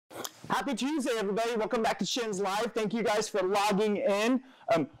Happy Tuesday, everybody. Welcome back to Shin's Live. Thank you guys for logging in.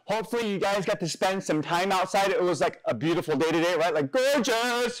 Hopefully you guys got to spend some time outside. It was like a beautiful day today, right? Like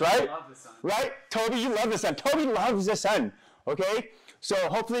gorgeous, right? I love the sun. Right? Toby, you love the sun. Toby loves the sun, okay? So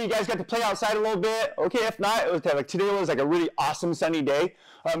hopefully you guys got to play outside a little bit. Okay, if not, it was like today was like a really awesome sunny day.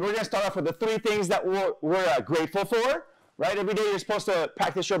 We're going to start off with the 3 things that we're grateful for. Right? Every day you're supposed to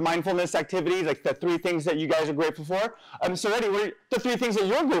practice your mindfulness activities, like the 3 things that you guys are grateful for. So Eddie, what are the 3 things that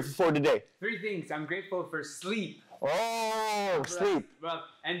you're grateful for today? 3 things. I'm grateful for sleep. Oh, sleep.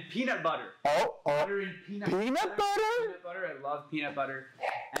 And peanut butter. Oh. Butter and peanut butter. Peanut butter? Peanut butter. I love peanut butter.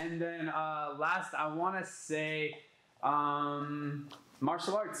 And then last, I want to say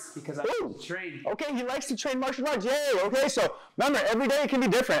martial arts, because I train. Okay, he likes to train martial arts. Yay. Okay, so remember, every day it can be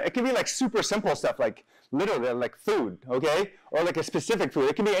different. It can be like super simple stuff, like literally like food, okay? Or like a specific food.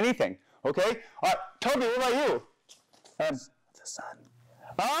 It can be anything, okay? Toby, what about you? The sun.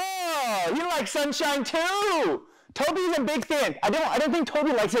 Oh, you like sunshine too. Toby's a big fan. I don't think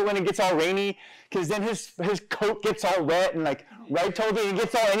Toby likes it when it gets all rainy, because then his coat gets all wet and like, right, Toby? And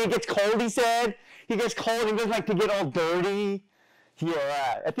he gets cold, he said. He gets cold and he doesn't like to get all dirty.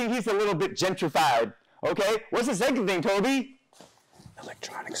 Yeah, I think he's a little bit gentrified. Okay, what's the second thing, Toby?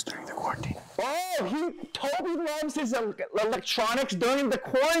 Electronics during the quarantine. Oh, Toby loves his electronics during the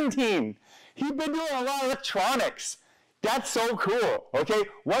quarantine. He's been doing a lot of electronics. That's so cool. Okay,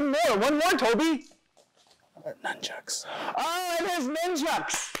 one more, Toby. Nunchucks. Oh, and his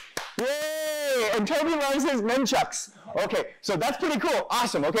nunchucks. Yay! And Toby loves his nunchucks. Okay, so that's pretty cool.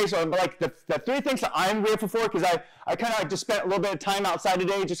 Awesome. Okay, so like the 3 things that I'm grateful for, because I kind of like just spent a little bit of time outside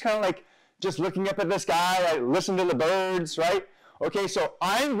today, just kind of like just looking up at the sky. I listen to the birds, right? Okay, so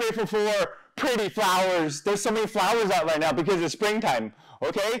I'm grateful for pretty flowers. There's so many flowers out right now because it's springtime.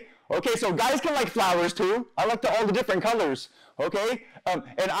 Okay? Okay, so guys can like flowers too. I like all the different colors. Okay? And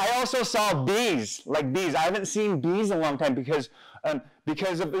I also saw bees, like bees. I haven't seen bees in a long time because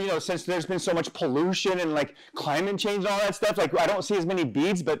of, since there's been so much pollution and like climate change and all that stuff, like I don't see as many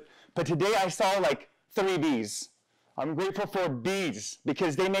bees, but today I saw like 3 bees. I'm grateful for bees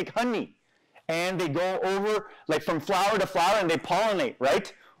because they make honey and they go over like from flower to flower and they pollinate,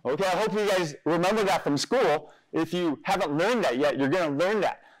 right? Okay, I hope you guys remember that from school. If you haven't learned that yet, you're going to learn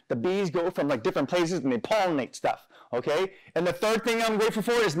that. The bees go from like different places and they pollinate stuff, okay? And the 3rd thing I'm grateful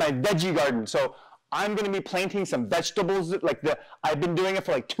for is my veggie garden. So I'm going to be planting some vegetables. I've been doing it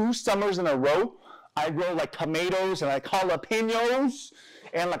for like 2 summers in a row. I grow like tomatoes and like jalapenos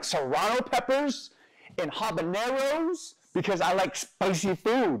and like serrano peppers and habaneros because I like spicy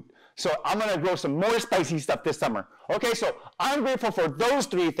food. So I'm going to grow some more spicy stuff this summer. Okay, so I'm grateful for those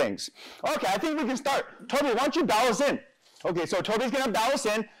 3 things. Okay, I think we can start. Toby, why don't you dial us in? Okay, so Toby's going to dial us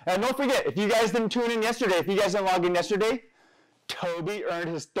in. And don't forget, if you guys didn't tune in yesterday, if you guys didn't log in yesterday, Toby earned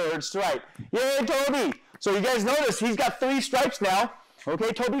his 3rd stripe. Yay, Toby! So you guys notice he's got 3 stripes now.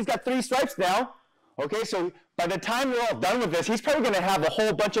 Okay, Toby's got 3 stripes now. Okay, so by the time we're all done with this, he's probably going to have a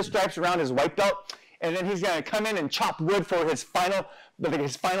whole bunch of stripes around his white belt. And then he's going to come in and chop wood for his final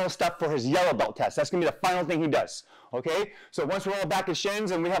stuff for his yellow belt test. That's going to be the final thing he does. Okay, so once we're all back at Shin's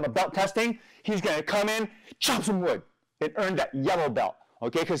and we have a belt testing, he's going to come in, chop some wood, and earn that yellow belt.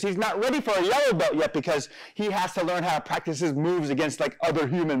 Okay, because he's not ready for a yellow belt yet because he has to learn how to practice his moves against like other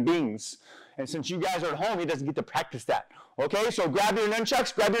human beings. And since you guys are at home, he doesn't get to practice that. Okay, so grab your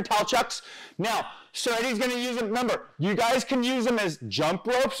nunchucks, grab your towel chucks. Now, Sir Eddie's going to use them. Remember, you guys can use them as jump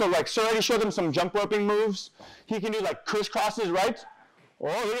ropes. So like Sir Eddie showed them some jump roping moves. He can do like crisscrosses, right?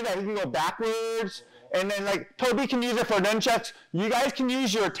 Oh, look at that. He can go backwards. And then like Toby can use it for nunchucks. You guys can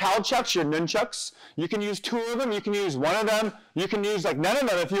use your towel chucks, your nunchucks. You can use 2 of them. You can use 1 of them. You can use like none of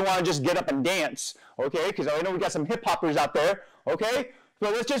them if you want to just get up and dance. Okay, because I know we got some hip hoppers out there. Okay, so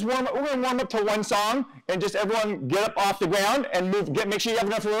let's just warm up. We're going to warm up to 1 song and just everyone get up off the ground and move. Make sure you have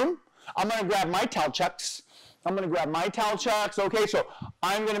enough room. I'm going to grab my towel chucks. Okay, so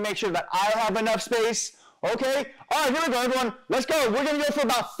I'm going to make sure that I have enough space. Okay, all right, here we go, everyone. Let's go. We're going to go for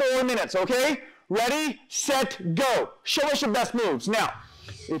about 4 minutes, okay? Ready, set, go. Show us your best moves. Now,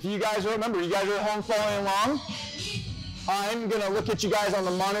 if you guys remember, you guys are at home following along. I'm going to look at you guys on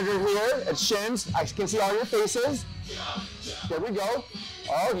the monitor here at Shin's. I can see all your faces. There we go.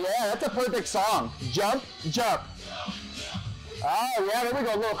 Oh, yeah, that's a perfect song. Jump, jump. Oh, yeah, there we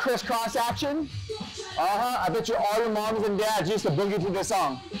go. A little crisscross action. I bet you all your moms and dads used to boogie to this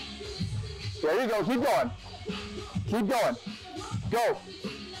song. There you go. Keep going. Keep going. Go.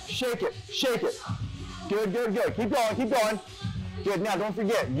 Shake it. Shake it. Good, good, good. Keep going. Keep going. Good. Now, don't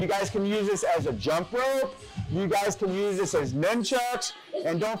forget, you guys can use this as a jump rope. You guys can use this as nunchucks.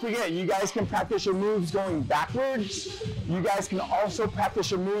 And don't forget, you guys can practice your moves going backwards. You guys can also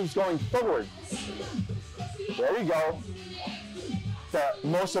practice your moves going forward. There we go. The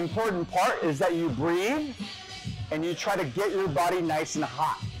most important part is that you breathe and you try to get your body nice and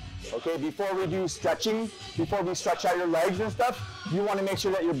hot. Okay, before we do stretching, before we stretch out your legs and stuff, you want to make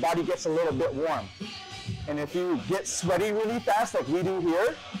sure that your body gets a little bit warm. And if you get sweaty really fast like we do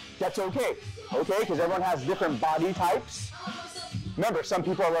here, that's okay. Okay, because everyone has different body types. Remember, some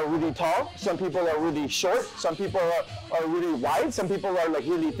people are really tall, some people are really short, some people are really wide, some people are like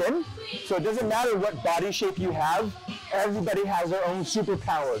really thin. So it doesn't matter what body shape you have, everybody has their own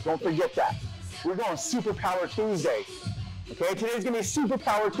superpower. Don't forget that. We're going Superpower Tuesday. Okay, today's gonna be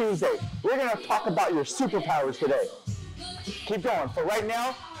Superpower Tuesday. We're gonna talk about your superpowers today. Keep going. For right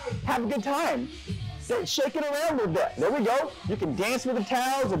now, have a good time. Shake it around a little bit. There we go. You can dance with the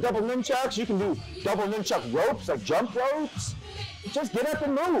towels, the double nunchucks. You can do double nunchuck ropes, like jump ropes. Just get up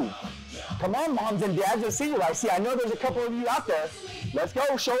and move. Come on, moms and dads, let's see you. I know there's a couple of you out there. Let's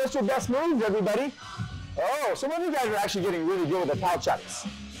go. Show us your best moves, everybody. Oh, some of you guys are actually getting really good with the towel chucks.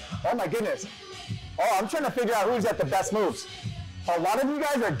 Oh my goodness. Oh, I'm trying to figure out who's at the best moves. A lot of you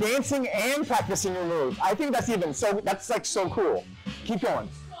guys are dancing and practicing your moves. I think that's like so cool. Keep going.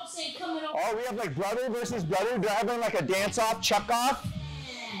 Oh, we have like brother versus brother. They're having like a dance off, chuck off.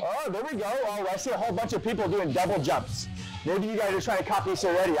 Oh, there we go. Oh, I see a whole bunch of people doing double jumps. Maybe you guys are trying to copy this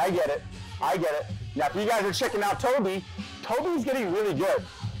already. I get it. Now, if you guys are checking out Toby's getting really good.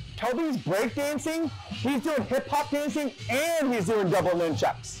 Toby's breakdancing, he's doing hip hop dancing, and he's doing double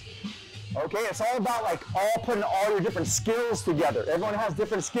nunchucks. Okay, it's all about like putting all your different skills together. Everyone has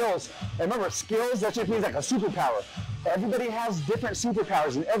different skills. And remember, skills, that just means like a superpower. Everybody has different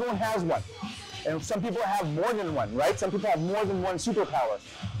superpowers, and everyone has one. And some people have more than one, right? Some people have more than one superpower.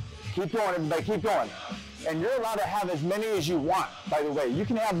 Keep going, everybody, keep going. And you're allowed to have as many as you want, by the way. You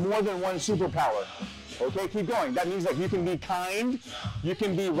can have more than one superpower. Okay, keep going. That means like you can be kind, you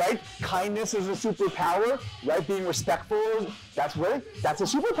can be right. Kindness is a superpower, right? Being respectful, that's a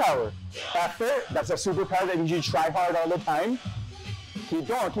superpower. Effort, that's a superpower that means you try hard all the time. Keep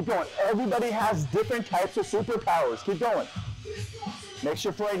going, keep going. Everybody has different types of superpowers. Keep going. Make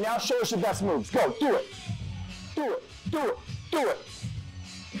sure for right now, show us your best moves. Go, do it. Do it, do it, do it.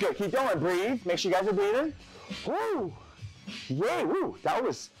 Good, keep going, breathe. Make sure you guys are breathing. Woo! Yay, woo!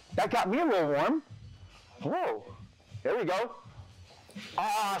 That got me a little warm. Whoa, there we go.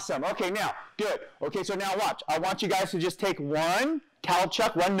 Awesome, okay, now, good. Okay, so now watch. I want you guys to just take one towel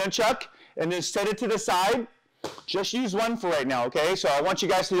chuck, one nunchuck, and then set it to the side. Just use one for right now, okay? So I want you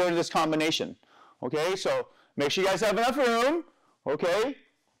guys to go to this combination. Okay, so make sure you guys have enough room. Okay,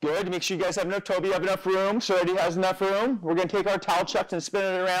 good. Make sure you guys have enough. Toby, have enough room. So Eddie has enough room. We're gonna take our towel chucks and spin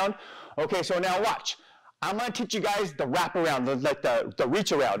it around. Okay, so now watch. I'm gonna teach you guys the wrap around, the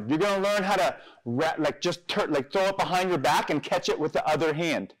reach around. You're gonna learn how to throw it behind your back and catch it with the other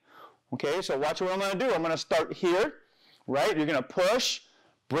hand. Okay, so watch what I'm gonna do. I'm gonna start here, right? You're gonna push,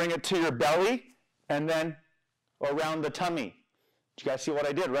 bring it to your belly, and then around the tummy. Did you guys see what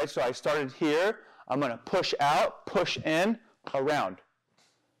I did, right? So I started here. I'm gonna push out, push in, around.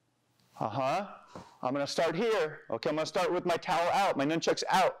 I'm gonna start here. Okay, I'm gonna start with my towel out, my nunchucks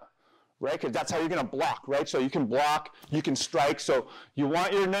out. Right, because that's how you're going to block, right? So you can block, you can strike. So you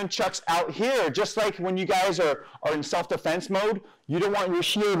want your nunchucks out here, just like when you guys are in self-defense mode. You don't want your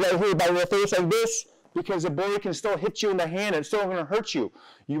shield right here by your face like this, because the bully can still hit you in the hand and it's still going to hurt you.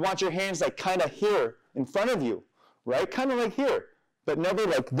 You want your hands like kind of here in front of you, right? Kind of like here, but never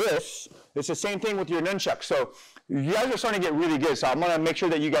like this. It's the same thing with your nunchucks. So you guys are starting to get really good. So I'm going to make sure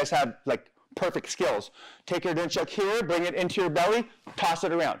that you guys have like perfect skills. Take your nunchuck here, bring it into your belly, toss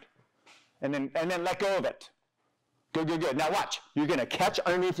it around. And then let go of it. Good, good, good. Now watch. You're going to catch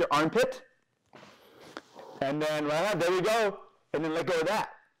underneath your armpit. And then, right, there we go. And then let go of that.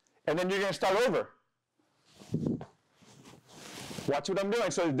 And then you're going to start over. Watch what I'm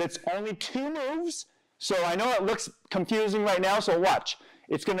doing. So that's only 2 moves. So I know it looks confusing right now, so watch.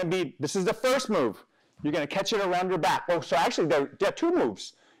 It's going to be, this is the first move. You're going to catch it around your back. Oh, so actually there are 2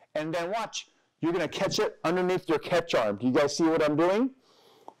 moves. And then watch. You're going to catch it underneath your catch arm. Do you guys see what I'm doing?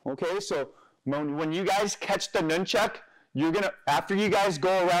 Okay, so when you guys catch the nunchuck, you're gonna, after you guys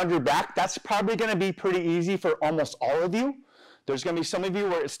go around your back, that's probably gonna be pretty easy for almost all of you. There's gonna be some of you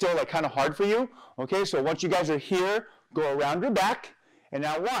where it's still like kind of hard for you. Okay, so once you guys are here, go around your back, and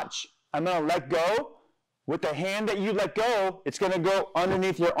now watch. I'm gonna let go. With the hand that you let go, it's gonna go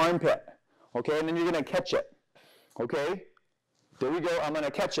underneath your armpit. Okay, and then you're gonna catch it. Okay, there we go. I'm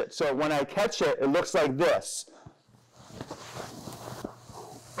gonna catch it. So when I catch it, it looks like this.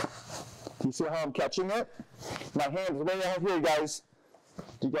 Do you see how I'm catching it? My hand is way out here, guys.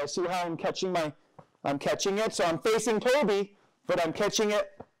 Do you guys see how I'm catching it? So I'm facing Toby, but I'm catching it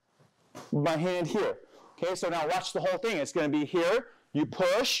with my hand here. Okay, so now watch the whole thing. It's going to be here. You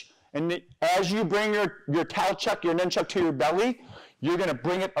push, and as you bring your nunchuck to your belly, you're going to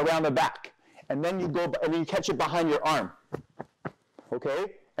bring it around the back. And then you go, and then you catch it behind your arm.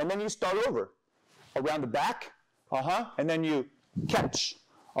 Okay? And then you start over. Around the back, and then you catch.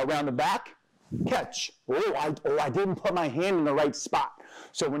 Around the back, catch. I didn't put my hand in the right spot.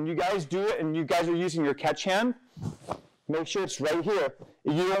 So when you guys do it and you guys are using your catch hand, make sure it's right here.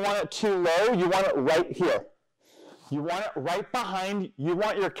 You don't want it too low, you want it right here. You want it right behind, you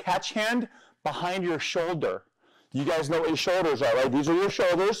want your catch hand behind your shoulder. You guys know what your shoulders are, right? These are your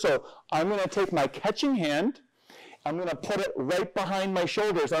shoulders, so I'm going to take my catching hand, I'm going to put it right behind my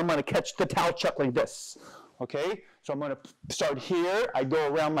shoulders. I'm going to catch the towel chuck like this, okay? So I'm going to start here. I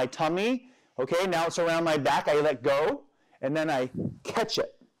go around my tummy, okay? Now it's around my back. I let go, and then I catch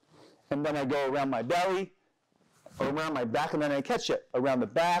it. And then I go around my belly, around my back, and then I catch it. Around the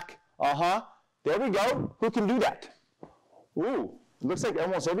back, There we go. Who can do that? Ooh, looks like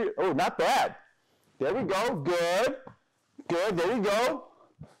almost not bad. There we go. Good. Good. There we go.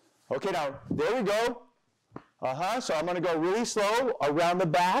 Okay, now, there we go. So I'm going to go really slow around the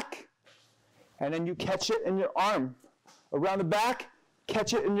back, and then you catch it in your arm. Around the back,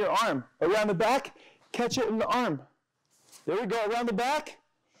 catch it in your arm. Around the back, catch it in the arm. There we go, around the back.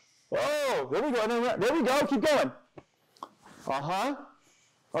 Oh, there we go, there we go, keep going.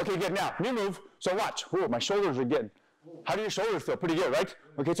 Okay, good, now, new move. So watch, oh, my shoulders are getting, how do your shoulders feel? Pretty good, right?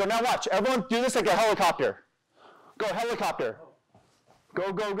 Okay, so now watch, everyone do this like a helicopter. Go, helicopter.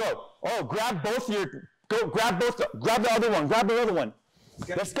 Go, go, go. Oh, grab both your, grab the other one, grab the other one.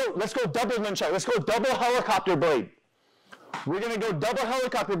 Let's go double nunchuck. Let's go double helicopter blade. We're going to go double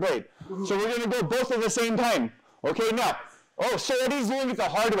helicopter blade. So we're going to go both at the same time. Okay, now, so Eddie's doing it the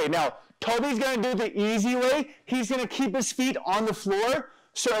hard way. Now, Toby's going to do it the easy way. He's going to keep his feet on the floor.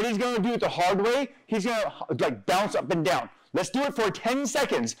 So Eddie's going to do it the hard way. He's going to like bounce up and down. Let's do it for 10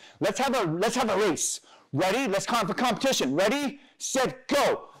 seconds. Let's have a race. Ready? Let's call for competition. Ready, set,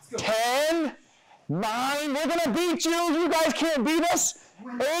 go. 10, 9, we're going to beat you. You guys can't beat us.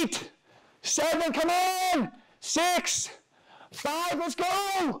 8, 7, come on. 6, 5, let's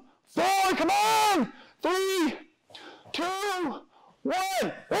go. 4, come on. 3, 2, 1.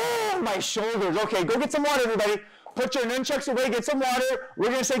 Oh, my shoulders. Okay, go get some water, everybody. Put your nunchucks away, get some water. We're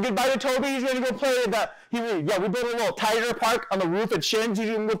going to say goodbye to Toby. He's going to go play at we built a little tiger park on the roof at Shin's. He's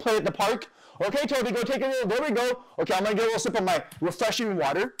going to go play at the park. Okay, Toby, go take a little, there we go. Okay, I'm going to get a little sip of my refreshing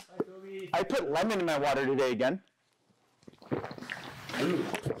water. Hi, Toby. I put lemon in my water today again.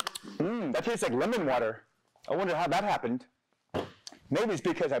 That tastes like lemon water. I wonder how that happened. Maybe it's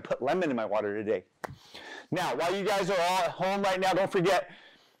because I put lemon in my water today. Now, while you guys are all at home right now, don't forget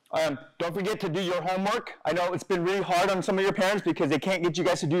to do your homework. I know it's been really hard on some of your parents because they can't get you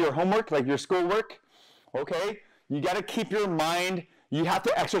guys to do your homework, like your schoolwork. Okay? You got to keep your mind. You have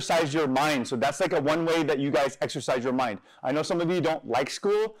to exercise your mind. So that's like one way that you guys exercise your mind. I know some of you don't like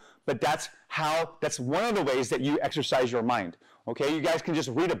school, but that's one of the ways that you exercise your mind. Okay? You guys can just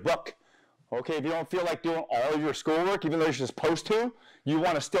read a book. Okay? If you don't feel like doing all of your schoolwork, even though you're supposed to, you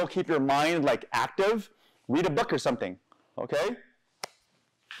want to still keep your mind like active, read a book or something. Okay?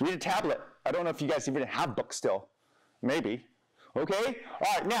 Read a tablet. I don't know if you guys even have books still. Maybe. Okay?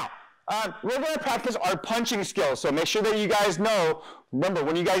 All right, now, we're going to practice our punching skills. So make sure that you guys know, remember,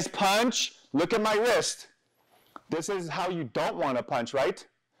 when you guys punch, look at my wrist. This is how you don't want to punch, right?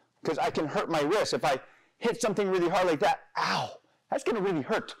 Because I can hurt my wrist. If I hit something really hard like that, ow, that's going to really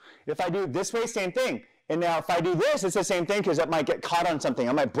hurt. If I do it this way, same thing. And now if I do this, it's the same thing because it might get caught on something.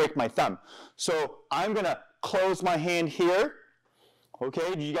 I might break my thumb. So I'm going to close my hand here.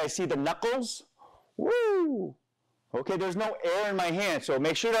 Okay, do you guys see the knuckles? Woo! Okay, there's no air in my hand, so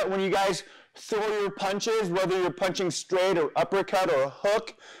make sure that when you guys throw your punches, whether you're punching straight or uppercut or a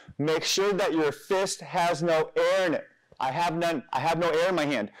hook, make sure that your fist has no air in it. I have none. I have no air in my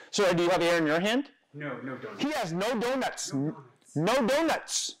hand. So do you have air in your hand? No donuts. He has no donuts. No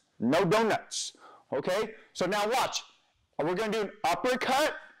donuts. No donuts. Okay, so now watch. We're going to do an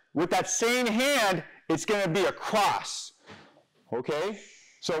uppercut. With that same hand, it's going to be a cross. Okay,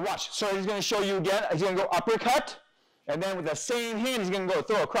 so watch. So he's going to show you again. He's going to go uppercut, and then with the same hand, he's going to go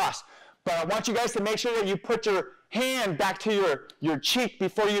throw across. But I want you guys to make sure that you put your hand back to your cheek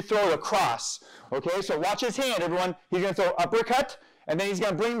before you throw it across. Okay, so watch his hand, everyone. He's going to throw uppercut, and then he's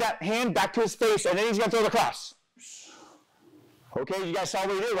going to bring that hand back to his face, and then he's going to throw it across. Okay, you guys saw what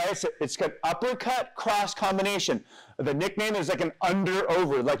we did, right? It's got uppercut cross combination. The nickname is like an under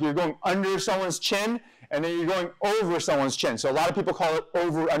over, like you're going under someone's chin and then you're going over someone's chin. So a lot of people call it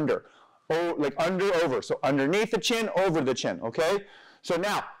over under. Oh, like under over. So underneath the chin, over the chin. Okay. So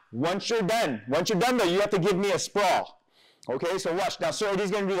now, once you're done though, you have to give me a sprawl. Okay. So watch now. Sir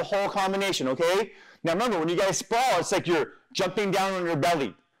Eddie's going to do the whole combination. Okay. Now remember, when you guys sprawl, it's like you're jumping down on your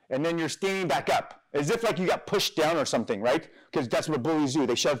belly and then you're standing back up, as if like you got pushed down or something, right? Because that's what bullies do.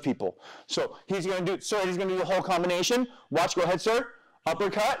 They shove people. So he's going to do. Sir Eddie's going to do the whole combination. Watch. Go ahead, sir.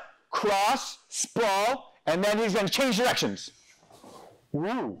 Uppercut, cross, sprawl, and then he's going to change directions.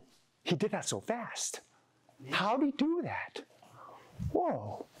 Whoa. He did that so fast. How did he do that?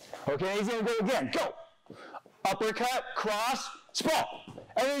 Whoa. Okay, he's going to go again. Go. Uppercut, cross, sprawl.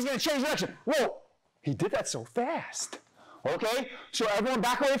 And then he's going to change direction. Whoa. He did that so fast. Okay, so everyone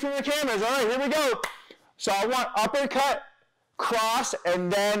back away from your cameras. All right, here we go. So I want uppercut, cross,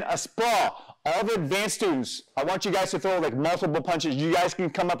 and then a sprawl. All the advanced students, I want you guys to throw like multiple punches. You guys can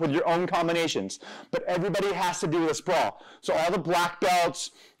come up with your own combinations, but everybody has to do a sprawl. So all the black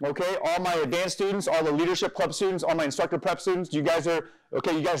belts, okay, all my advanced students, all the leadership club students, all my instructor prep students, you guys are,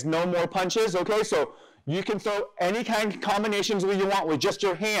 okay, you guys know more punches, okay? So you can throw any kind of combinations that you want with just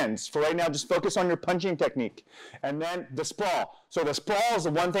your hands. For right now, just focus on your punching technique. And then the sprawl. So the sprawl is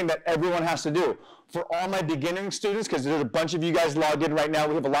the one thing that everyone has to do. For all my beginning students, because there's a bunch of you guys logged in right now,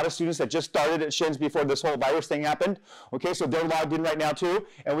 we have a lot of students that just started at Shin's before this whole virus thing happened. Okay, so they're logged in right now too.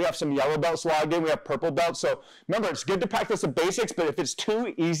 And we have some yellow belts logged in, we have purple belts. So remember, it's good to practice the basics, but if it's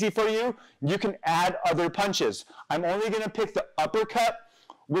too easy for you, you can add other punches. I'm only gonna pick the uppercut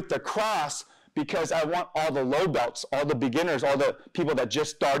with the cross because I want all the low belts, all the beginners, all the people that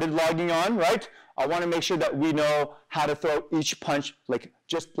just started logging on, right? I want to make sure that we know how to throw each punch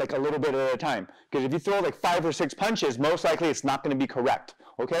just like a little bit at a time. Because if you throw like 5 or 6 punches, most likely it's not going to be correct,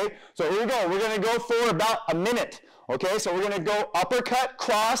 okay? So here we go. We're going to go for about a minute, okay? So we're going to go uppercut,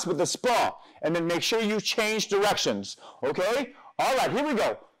 cross with the sprawl, and then make sure you change directions, okay? All right, here we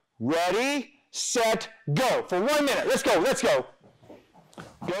go. Ready, set, go. For 1 minute. Let's go, let's go.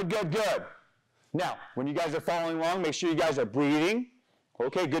 Good, good, good. Now, when you guys are following along, make sure you guys are breathing.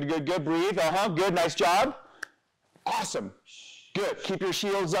 Okay, good, good, good. Breathe. Good. Nice job. Awesome. Good. Keep your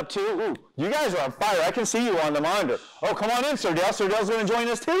shields up too. Ooh, you guys are on fire. I can see you on the monitor. Oh, come on in, Sardell. Sardell's going to join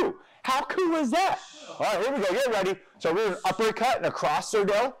us too. How cool is that? All right, here we go. Get ready. So we're an uppercut and a cross,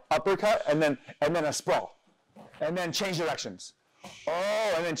 Sardell. Uppercut and then a sprawl. And then change directions.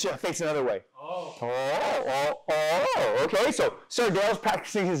 Oh, and then face another way. Okay, so Sardell's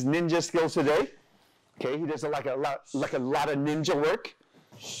practicing his ninja skills today. Okay, he does like a lot of ninja work.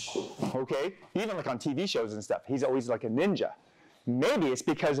 Okay, even like on TV shows and stuff, he's always like a ninja. Maybe it's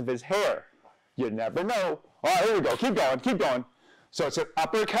because of his hair. You never know. All right, here we go. Keep going, keep going. So it's an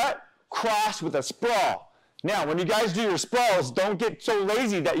uppercut, cross with a sprawl. Now, when you guys do your sprawls, don't get so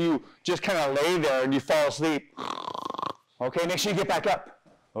lazy that you just kind of lay there and you fall asleep. Okay, make sure you get back up.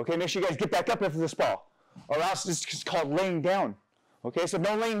 Okay, make sure you guys get back up after the sprawl. Or else it's called laying down. Okay, so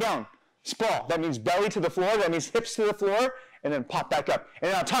no laying down. Sprawl, that means belly to the floor, that means hips to the floor, and then pop back up.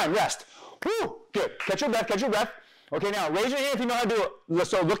 And now time, rest. Woo, good. Catch your breath, catch your breath. Okay, now raise your hand if you know how to do it.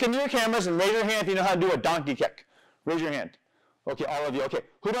 So look into your cameras and raise your hand if you know how to do a donkey kick. Raise your hand. Okay, all of you. Okay,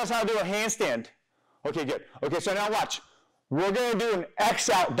 who knows how to do a handstand? Okay, good. Okay, so now watch. We're going to do an X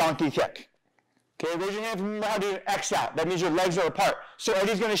out donkey kick. Okay, raise your hand if you know how to do an X out. That means your legs are apart. So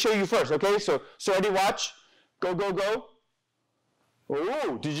Eddie's going to show you first, okay? So Eddie, watch. Go, go, go.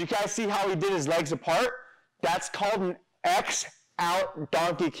 Oh, did you guys see how he did his legs apart? That's called an X out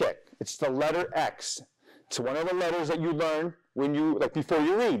donkey kick. It's the letter X. It's one of the letters that you learn when you, like before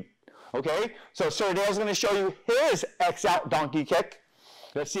you read. Okay? So Sir Dale's going to show you his X out donkey kick.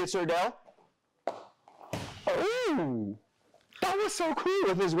 Let's see it, Sir Dale. Oh, that was so cool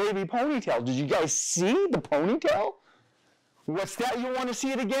with his wavy ponytail. Did you guys see the ponytail? What's that? You want to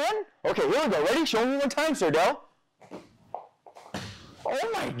see it again? Okay, here we go. Ready? Show me one time, Sir Dale.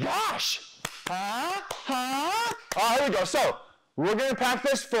 Oh my gosh. Oh, here we go. So we're going to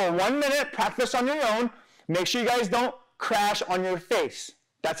practice for 1 minute. Practice on your own. Make sure you guys don't crash on your face.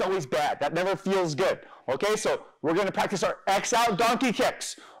 That's always bad. That never feels good. Okay, so we're going to practice our X out donkey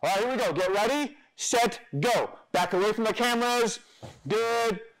kicks. All right, here we go. Get ready, set, go. Back away from the cameras.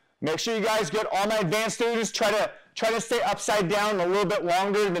 Good. Make sure you guys get all my advanced students. Try to stay upside down a little bit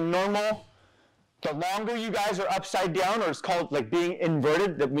longer than normal. The longer you guys are upside down, or it's called like being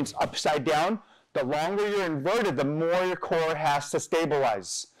inverted, that means upside down. The longer you're inverted, the more your core has to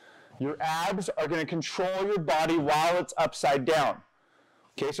stabilize. Your abs are going to control your body while it's upside down.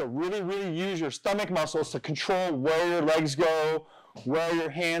 Okay, so really, really use your stomach muscles to control where your legs go, where your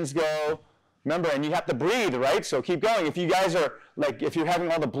hands go. Remember, and you have to breathe, right? So keep going. If you guys are, like, if you're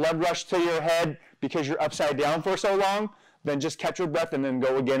having all the blood rush to your head because you're upside down for so long, then just catch your breath and then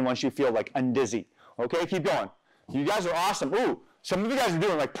go again once you feel like undizzy. Okay, keep going. You guys are awesome. Ooh, some of you guys are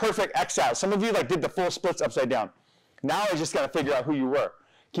doing like perfect X-out. Some of you like did the full splits upside down. Now I just got to figure out who you were.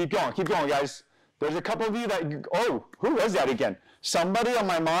 Keep going, guys. There's a couple of you that, oh, who was that again? Somebody on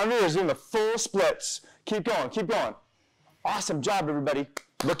my monitor is doing the full splits. Keep going, keep going. Awesome job, everybody.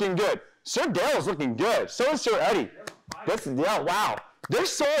 Looking good. Sir Dale's looking good. So is Sir Eddie. Yeah, wow. They're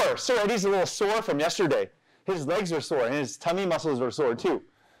sore. Sir Eddie's a little sore from yesterday. His legs are sore and his tummy muscles are sore too.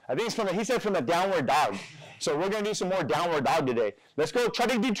 I think it's from he said from the downward dog. So we're going to do some more downward dog today. Let's go try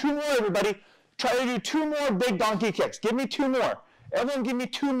to do 2 more, everybody. Try to do 2 more big donkey kicks. Give me 2 more. Everyone give me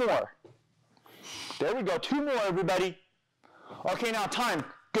 2 more. There we go. 2 more, everybody. Okay, now time.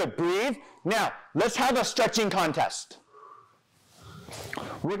 Good. Breathe. Now, let's have a stretching contest.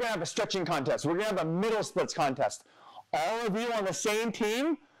 We're going to have a stretching contest. We're going to have a middle splits contest. All of you on the same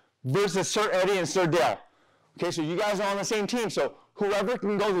team versus Sir Eddie and Sir Dale. Okay, so you guys are on the same team. So whoever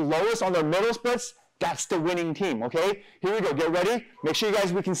can go the lowest on their middle splits, that's the winning team, okay? Here we go. Get ready. Make sure you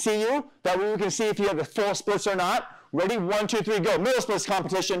guys, we can see you. That way we can see if you have the full splits or not. Ready? 1, 2, 3, go. Middle splits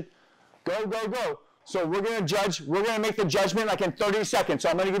competition. Go, go, go. So we're going to judge. We're going to make the judgment like in 30 seconds. So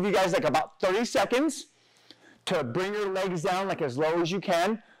I'm going to give you guys like about 30 seconds to bring your legs down like as low as you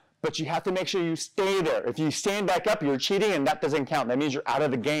can. But you have to make sure you stay there. If you stand back up, you're cheating, and that doesn't count. That means you're out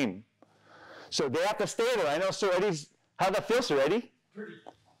of the game. So they have to stay there. I know Sir Eddie's, how'd that feel, Sir Eddie?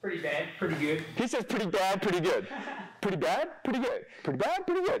 Pretty bad, pretty good. He says pretty bad, pretty good. Pretty bad, pretty good. Pretty bad,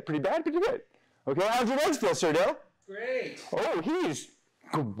 pretty good. Pretty bad, pretty good. Okay, how's your legs feel, Sir Dale? Great. Oh, he's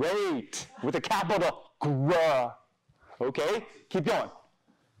great. With a capital GRA. Okay, keep going.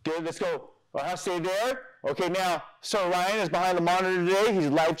 Good, let's go. I'll stay there. Okay, now, Sir Ryan is behind the monitor today. He's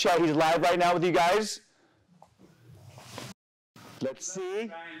live chat. He's live right now with you guys. Let's see.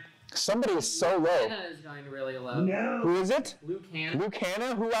 Somebody is so low. Hannah is going really low. No. Who is it? Luke Hannah. Luke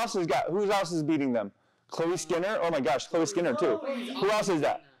Hannah? Who else is beating them? Chloe Skinner? Oh my gosh, Chloe Skinner too. Who else is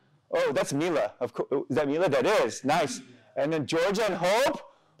that? Oh, that's Mila. Of course, is that Mila? That is. Nice. And then Georgia and Hope?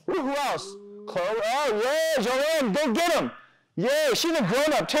 Ooh, who else? Chloe. Oh, yeah, Joanne, go get him. Yeah, she's a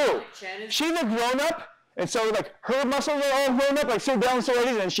grown-up too. She's a grown-up. And so, like, her muscles are all grown up, like so down so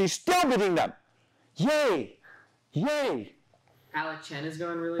ladies, and she's still beating them. Yay. Yay. Alec Chen is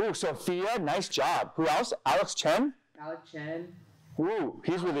going really well. Ooh, Sophia, nice job. Who else? Alex Chen? Alec Chen. Ooh,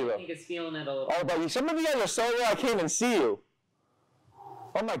 he's really low. I think is feeling it a little. Oh, but some of you guys are so low, I can't even see you.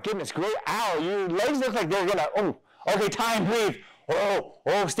 Oh my goodness, great. Ow, your legs look like they're gonna, oh. Okay, time, breathe.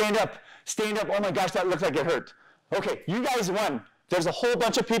 Oh, stand up. Stand up. Oh my gosh, that looks like it hurt. Okay, you guys won. There's a whole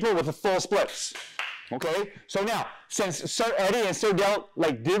bunch of people with the full splits. Okay, so now, since Sir Eddie and Sir Dale,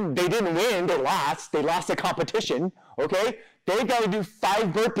 like, didn't win, they lost the competition, okay? They got to do 5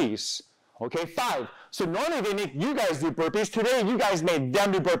 burpees, okay, 5. So normally they make you guys do burpees. Today, you guys made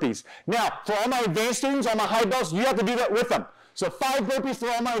them do burpees. Now, for all my advanced students, all my high belts, you have to do that with them. So 5 burpees for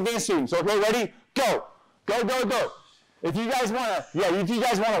all my advanced students, okay, ready? Go, go, go, go. If you guys want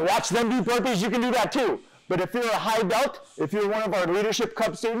to watch them do burpees, you can do that too. But if you're a high belt, if you're one of our leadership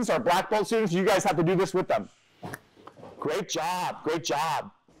club students, our black belt students, you guys have to do this with them. Great job, great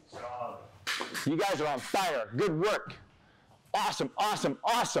job. You guys are on fire, good work. Awesome, awesome,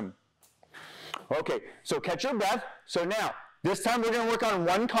 awesome. Okay, so catch your breath. So now, this time we're gonna work on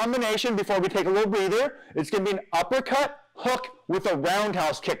one combination before we take a little breather. It's gonna be an uppercut, hook with a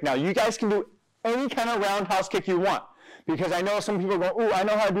roundhouse kick. Now, you guys can do any kind of roundhouse kick you want. Because I know some people go, ooh, I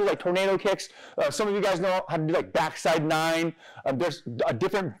know how to do like tornado kicks. Some of you guys know how to do like backside 9. There's a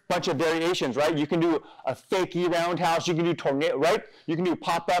different bunch of variations, right? You can do a fakie roundhouse. You can do tornado, right? You can do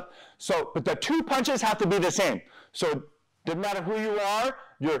pop-up. So, but the 2 punches have to be the same. So, doesn't matter who you are,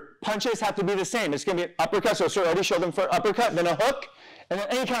 your punches have to be the same. It's going to be an uppercut. So, Sir Eddie showed them for uppercut, then a hook, and then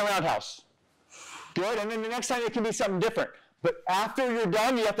any kind of roundhouse. Good. And then the next time it can be something different. But after you're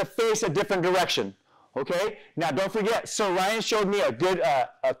done, you have to face a different direction. Okay, now don't forget, Sir Ryan showed me a good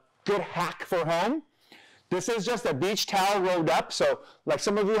hack for home. This is just a beach towel rolled up. So like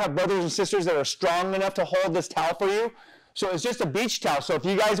some of you have brothers and sisters that are strong enough to hold this towel for you. So it's just a beach towel. So if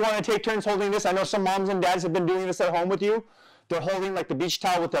you guys want to take turns holding this, I know some moms and dads have been doing this at home with you. They're holding like the beach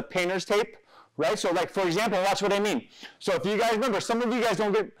towel with the painter's tape, right? So like for example, watch what I mean. So if you guys remember, some of you guys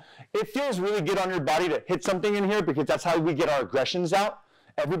don't get, it feels really good on your body to hit something in here because that's how we get our aggressions out.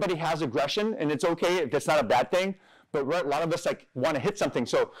 Everybody has aggression, and it's okay if that's not a bad thing. but a lot of us like want to hit something.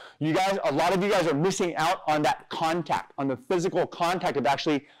 So you guys, a lot of you guys are missing out on that contact, on the physical contact of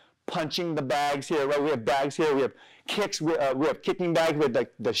actually punching the bags here, right? We have bags here, we have kicks, we have kicking bags with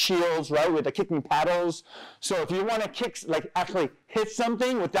like the shields, right? With the kicking paddles. So if you want to kick, like actually hit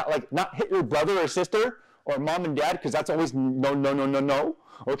something without like not hit your brother or sister or mom and dad, because that's always no, no, no, no, no,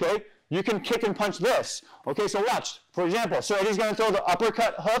 okay? You can kick and punch this. Okay, so watch. For example, so Eddie's going to throw the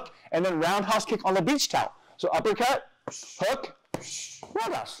uppercut, hook, and then roundhouse kick on the beach towel. So uppercut, hook,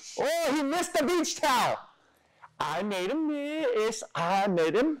 roundhouse. Oh, he missed the beach towel. I made him miss. I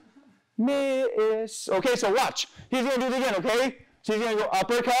made him miss. Okay, so watch. He's going to do it again, okay? So he's going to go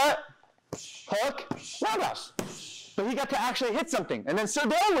uppercut, hook, roundhouse. But he got to actually hit something. And then Sir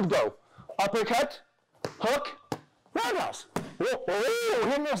Dale would go uppercut, hook, roundhouse. Oh,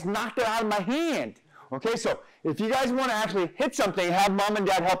 he almost knocked it out of my hand. Okay, so if you guys want to actually hit something, have mom and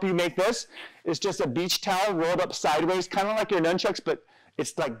dad help you make this. It's just a beach towel rolled up sideways, kind of like your nunchucks, but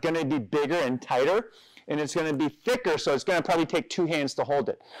it's like going to be bigger and tighter, and it's going to be thicker, so it's going to probably take 2 hands to hold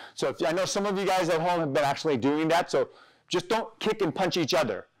it. So if, I know some of you guys at home have been actually doing that, so just don't kick and punch each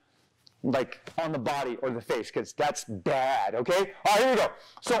other, like on the body or the face, because that's bad, okay? All right, here we go.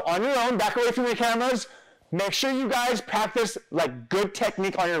 So on your own, back away from your cameras. Make sure you guys practice like good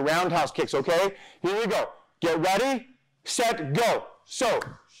technique on your roundhouse kicks, okay? Here we go. Get ready, set, go. So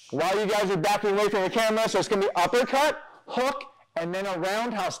while you guys are backing away from the camera, so it's going to be uppercut, hook, and then a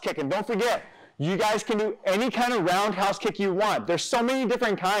roundhouse kick. And don't forget, you guys can do any kind of roundhouse kick you want. There's so many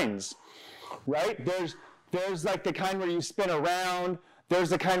different kinds, right? There's like the kind where you spin around.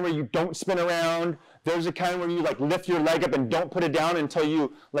 There's the kind where you don't spin around. There's the kind where you like lift your leg up and don't put it down until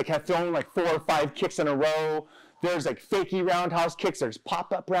you like have thrown like 4 or 5 kicks in a row. There's like fakey roundhouse kicks. There's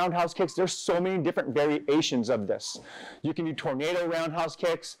pop-up roundhouse kicks. There's so many different variations of this. You can do tornado roundhouse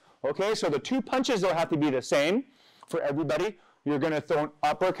kicks. Okay, so the 2 punches don't have to be the same for everybody. You're going to throw an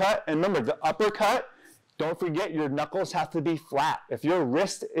uppercut. And remember, the uppercut, don't forget your knuckles have to be flat. If your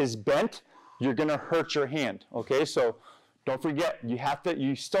wrist is bent, you're going to hurt your hand. Okay, so don't forget,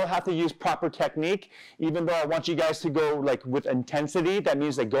 you still have to use proper technique, even though I want you guys to go like with intensity. That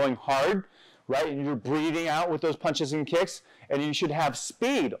means like going hard, right? And you're breathing out with those punches and kicks, and you should have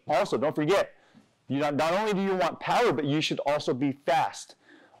speed also. Don't forget, not only do you want power, but you should also be fast,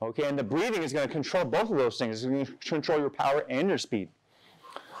 okay? And the breathing is going to control both of those things. It's going to control your power and your speed.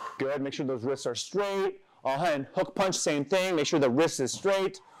 Good, make sure those wrists are straight. And hook punch, same thing. Make sure the wrist is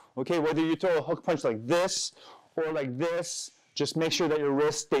straight, okay? Whether you throw a hook punch like this, or like this, just make sure that your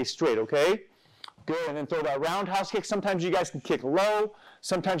wrist stays straight, okay? Good, and then throw that roundhouse kick. Sometimes you guys can kick low,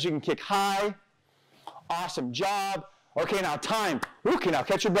 sometimes you can kick high. Awesome job. Okay, now time. Okay, now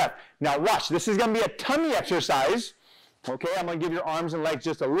catch your breath. Now watch, this is gonna be a tummy exercise. Okay, I'm gonna give your arms and legs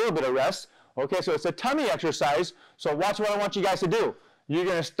just a little bit of rest. Okay, so it's a tummy exercise. So watch what I want you guys to do. You're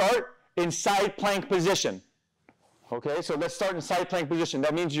gonna start in side plank position. Okay, so let's start in side plank position.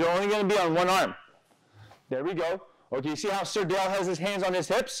 That means you're only gonna be on one arm. There we go. Okay, you see how Sir Dale has his hands on his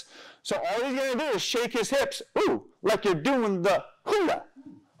hips? So all he's going to do is shake his hips, ooh, like you're doing the hula,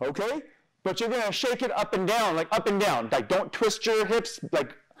 okay? But you're going to shake it up and down, like up and down. Like don't twist your hips,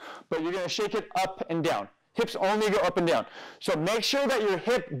 like, but you're going to shake it up and down. Hips only go up and down. So make sure that your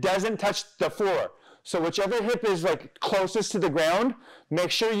hip doesn't touch the floor. So whichever hip is like closest to the ground, make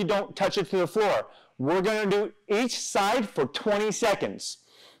sure you don't touch it to the floor. We're going to do each side for 20 seconds.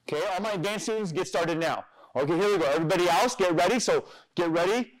 Okay, all my advanced students, get started now. Okay, here we go. Everybody else, get ready. So get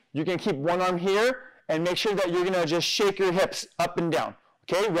ready. You can keep one arm here and make sure that you're going to just shake your hips up and down.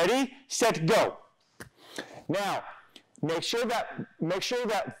 Okay, ready, set, go. Now, make sure that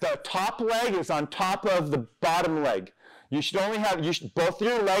the top leg is on top of the bottom leg. You should only have, both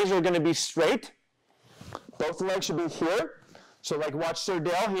your legs are going to be straight. Both legs should be here. So like watch Sir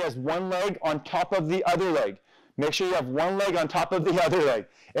Dale, he has one leg on top of the other leg. Make sure you have one leg on top of the other leg.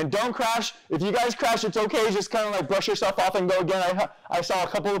 And don't crash. If you guys crash, it's okay. Just kind of like brush yourself off and go again. I saw a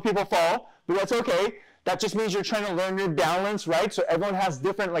couple of people fall, but that's okay. That just means you're trying to learn your balance, right? So everyone has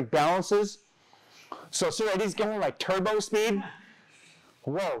different like balances. So Sir Eddie's going like turbo speed.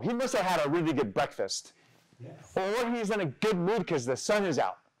 Whoa, he must have had a really good breakfast. Yes. Or he's in a good mood because the sun is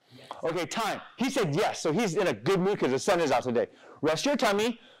out. Yes. Okay, time. He said yes, so he's in a good mood because the sun is out today. Rest your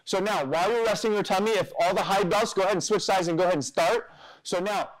tummy. So now, while you're resting your tummy, if all the high belts, go ahead and switch sides and go ahead and start. So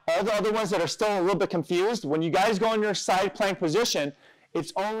now, all the other ones that are still a little bit confused, when you guys go in your side plank position,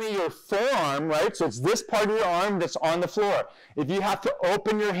 it's only your forearm, right? So it's this part of your arm that's on the floor. If you have to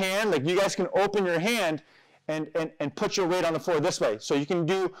open your hand, like you guys can open your hand and put your weight on the floor this way. So you can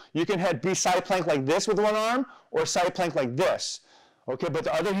be side plank like this with one arm or side plank like this. Okay, but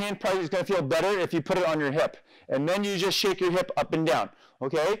the other hand probably is going to feel better if you put it on your hip. And then you just shake your hip up and down.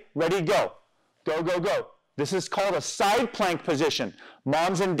 Okay, ready, go. Go, go, go. This is called a side plank position.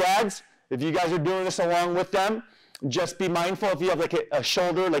 Moms and dads, if you guys are doing this along with them, just be mindful if you have like a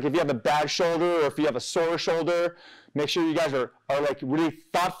shoulder, like if you have a bad shoulder or if you have a sore shoulder, make sure you guys are like really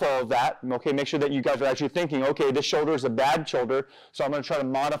thoughtful of that. Okay, make sure that you guys are actually thinking, okay, this shoulder is a bad shoulder, so I'm going to try to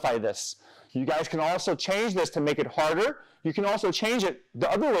modify this. You guys can also change this to make it harder. You can also change it the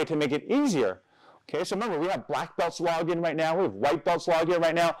other way to make it easier. Okay, so remember, we have black belts logged in right now. We have white belts logged in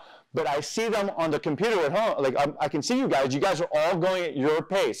right now. But I see them on the computer at home. Like I can see you guys. You guys are all going at your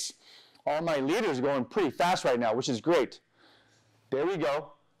pace. All my leaders are going pretty fast right now, which is great. There we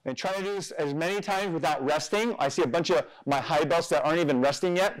go. And try to do this as many times without resting. I see a bunch of my high belts that aren't even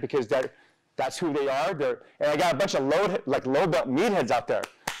resting yet because that's who they are. And I got a bunch of low belt meatheads out there.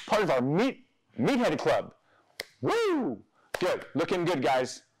 Part of our meathead club. Woo! Good. Looking good,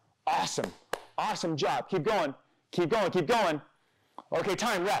 guys. Awesome. Awesome job. Keep going. Keep going. Keep going. Okay,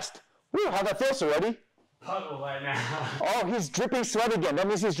 time. Rest. Woo! How'd that feel, sir, Eddie? Puddle right now. Oh, he's dripping sweat again. That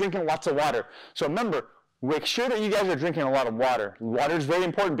means he's drinking lots of water. So remember, make sure that you guys are drinking a lot of water. Water is very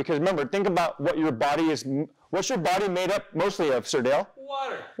important because remember, think about what your body is. What's your body made up mostly of, Sir Dale?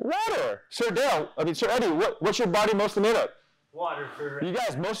 Water. Water. Sir Eddie, what's your body mostly made up? Water for You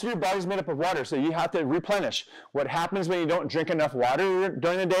guys, most of your body's made up of water, so you have to replenish. What happens when you don't drink enough water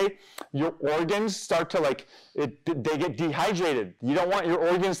during the day, your organs start to they get dehydrated. You don't want your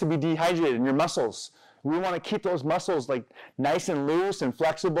organs to be dehydrated and your muscles. We want to keep those muscles like nice and loose and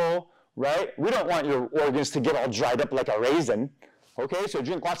flexible, right? We don't want your organs to get all dried up like a raisin. Okay, so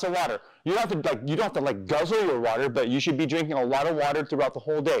drink lots of water. You don't have to guzzle your water, but you should be drinking a lot of water throughout the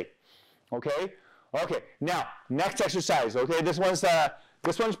whole day. Okay? Okay, now, next exercise, okay? This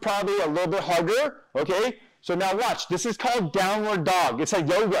one's probably a little bit harder, okay? So now watch, this is called downward dog. It's a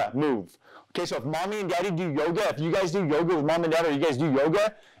yoga move. Okay, so if mommy and daddy do yoga, if you guys do yoga with mom and dad or you guys do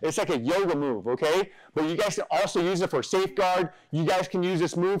yoga, it's like a yoga move, okay? But you guys can also use it for safeguard. You guys can use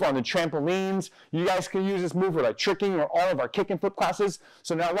this move on the trampolines. You guys can use this move for like tricking or all of our kick and flip classes.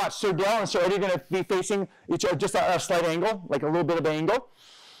 So now watch, Sir Dale and Sir Eddie are going to be facing each other just a slight angle, like a little bit of an angle.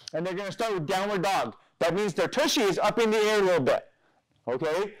 And they're going to start with downward dog. That means their tushy is up in the air a little bit,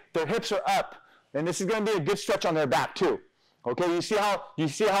 okay? Their hips are up. And this is going to be a good stretch on their back too, okay? You see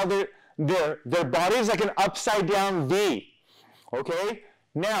how their body is like an upside down V, okay?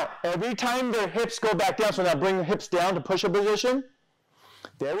 Now, every time their hips go back down, so now bring the hips down to push-up position.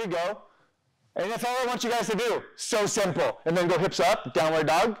 There we go. And that's all I want you guys to do. So simple. And then go hips up, downward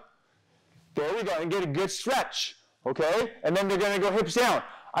dog. There we go, and get a good stretch, okay? And then they're going to go hips down.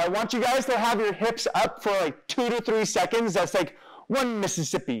 I want you guys to have your hips up for like 2 to 3 seconds. That's like 1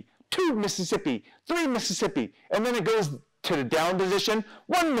 Mississippi, 2 Mississippi, 3 Mississippi. And then it goes to the down position,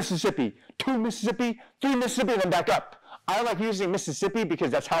 1 Mississippi, 2 Mississippi, 3 Mississippi, and then back up. I like using Mississippi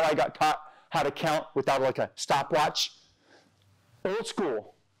because that's how I got taught how to count without like a stopwatch. Old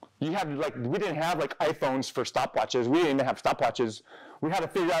school. We didn't have like iPhones for stopwatches. We didn't have stopwatches. We had to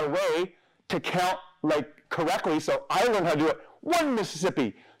figure out a way to count like correctly. So I learned how to do it. 1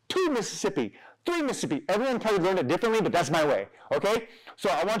 Mississippi, 2 Mississippi, 3 Mississippi. Everyone probably learned it differently, but that's my way, okay?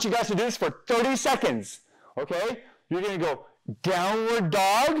 So I want you guys to do this for 30 seconds, okay? You're going to go downward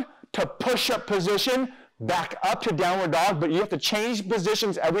dog to push-up position, back up to downward dog, but you have to change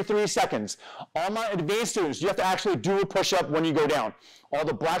positions every 3 seconds. All my advanced students, you have to actually do a push-up when you go down. All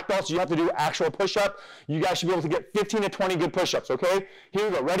the black belts, you have to do actual push-up. You guys should be able to get 15 to 20 good push-ups, okay? Here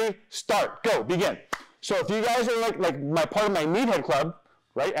we go. Ready? Start. Go. Begin. So if you guys are like my part of my meathead club,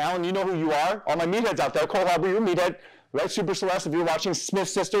 right? Alan, you know who you are. All my meatheads out there. Cole Harbour, you're a meathead. Right? Super Celeste, if you're watching Smith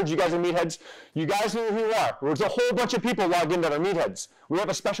Sisters, you guys are meatheads. You guys know who you are. There's a whole bunch of people logged in that are meatheads. We have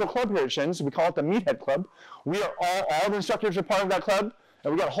a special club here at Shin's. We call it the Meathead Club. We are all the instructors are part of that club,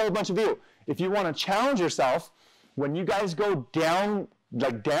 and we got a whole bunch of you. If you want to challenge yourself, when you guys go down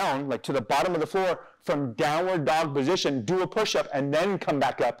to the bottom of the floor from downward dog position, do a push-up, and then come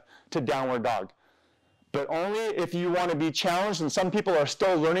back up to downward dog. But only if you want to be challenged, and some people are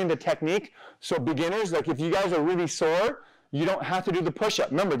still learning the technique. So beginners, like if you guys are really sore, you don't have to do the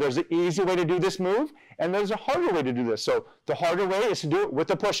push-up. Remember, there's an easy way to do this move, and there's a harder way to do this. So the harder way is to do it with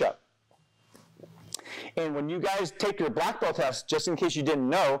the push-up. And when you guys take your black belt test, just in case you didn't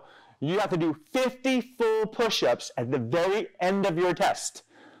know, you have to do 50 full push-ups at the very end of your test.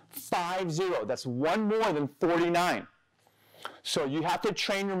 50. That's one more than 49. So you have to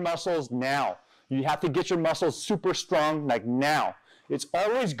train your muscles now. You have to get your muscles super strong like now. It's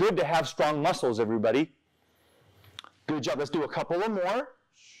always good to have strong muscles, everybody. Good job. Let's do a couple of more.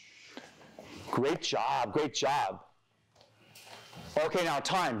 Great job. Great job. Okay, now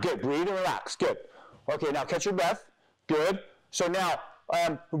time. Good. Breathe and relax. Good. Okay, now catch your breath. Good. So now,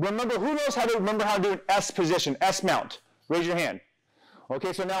 remember, who knows how to do an S position, S mount? Raise your hand.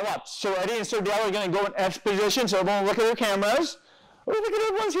 Okay, so now what? So Eddie and Sir Dale are going to go in S position, so everyone look at their cameras. Oh, look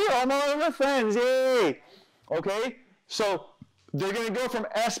at everyone's here. All my friends. Yay. Okay, so they're going to go from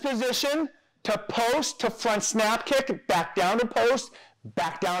S position to post to front snap kick, back down to post,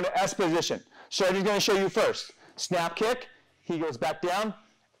 back down to S position. So Eddie's going to show you first. Snap kick. He goes back down.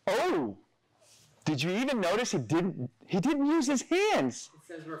 Oh, did you even notice he didn't use his hands? It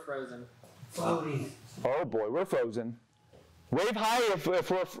says we're frozen. Floating. Oh boy, we're frozen. Wave high if we're,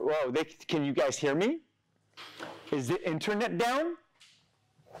 whoa, can you guys hear me? Is the internet down?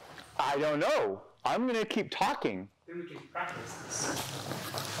 I don't know. I'm going to keep talking. Then we can practice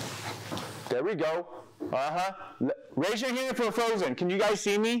this. There we go. Raise your hand if we're frozen. Can you guys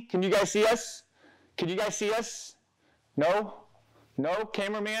see me? Can you guys see us? Can you guys see us? No? No?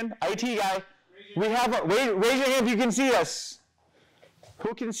 Cameraman? IT guy? We have a, raise your hand if you can see us.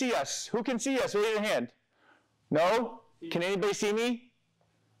 Who can see us? Who can see us? Raise your hand. No? Can anybody see me?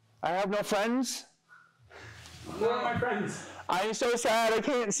 I have no friends. Where are my friends? I'm so sad. I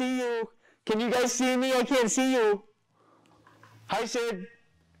can't see you. Can you guys see me? I can't see you. Hi, Sid.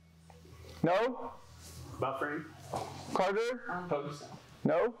 No? Buffering. Carter? Post.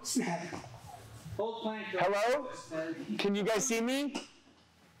 No? Snap. Hold plank. Hello? Can you guys see me?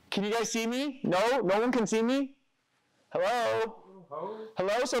 Can you guys see me? No? No one can see me? Hello?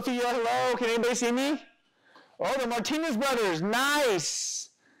 Hello, Sophia? Hello? Can anybody see me? Oh, the Martinez brothers. Nice.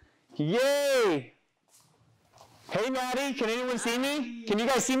 Yay. Hey, Maddie. Can anyone see me? Can you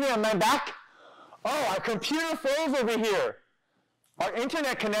guys see me on my back? Oh, our computer froze over here. Our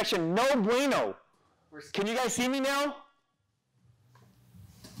internet connection, no bueno. Can you guys see me now?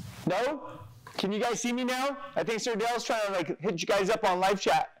 No? Can you guys see me now? I think Sir Dale's trying to hit you guys up on live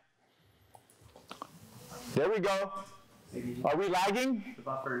chat. There we go. Are we lagging? The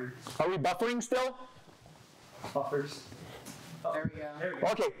buffering. Are we buffering still? Buffers. There we go. There we go.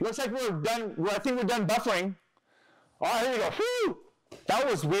 Okay, looks like we're done. I think we're done buffering. All right, here we go. Whew! That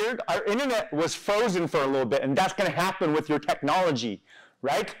was weird. Our internet was frozen for a little bit, and that's going to happen with your technology,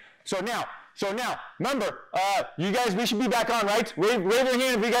 right? So now, remember, you guys, we should be back on, right? Wave your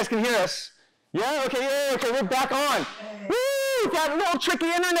hand if you guys can hear us. Yeah, okay, we're back on. Woo! That little tricky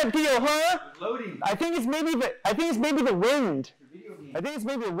internet deal, huh? Loading. I think it's maybe the wind. I think it's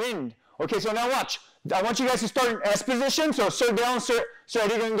maybe the wind. Okay, so now watch. I want you guys to start in S position. So Sir down, Sir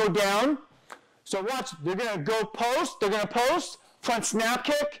Eddie going to go down. So watch. They're going to go post. They're going to post. Front snap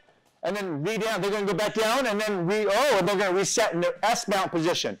kick. And then down. They're going to go back down. And then they're going to reset in their S mount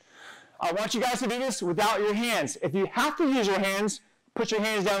position. I want you guys to do this without your hands. If you have to use your hands, put your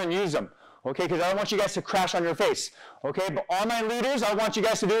hands down and use them. Okay, because I don't want you guys to crash on your face. Okay, but all my leaders, I want you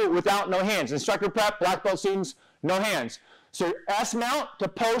guys to do it without no hands. Instructor prep, black belt students, no hands. So S mount to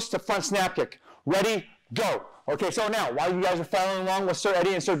post to front snap kick. Ready, go. Okay, so now, while you guys are following along with Sir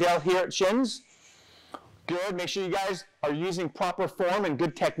Eddie and Sir Dale here at Shin's, good, make sure you guys are using proper form and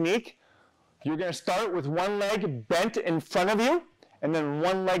good technique. You're going to start with one leg bent in front of you, and then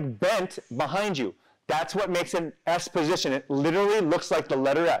one leg bent behind you. That's what makes an S position. It literally looks like the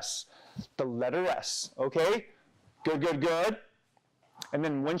letter S. The letter S, okay? Good. And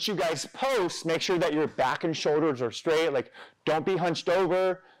then once you guys post, make sure that your back and shoulders are straight. Like, don't be hunched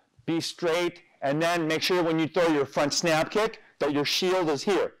over, be straight. And then make sure when you throw your front snap kick that your shield is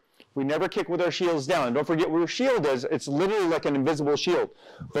here. We never kick with our shields down. And don't forget where your shield is. It's literally like an invisible shield.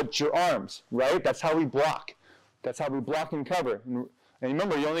 But it's your arms, right? That's how we block. That's how we block and cover. And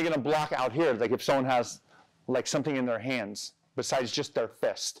remember, you're only going to block out here, like if someone has like something in their hands besides just their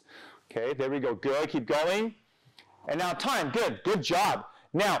fist. Okay, there we go. Good. Keep going. And now time. Good job.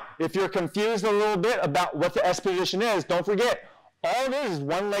 Now, if you're confused a little bit about what the S position is, don't forget, all it is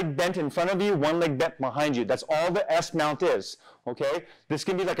one leg bent in front of you, one leg bent behind you. That's all the S mount is. Okay? This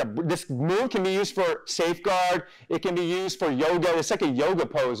can be this move can be used for safeguard. It can be used for yoga. It's like a yoga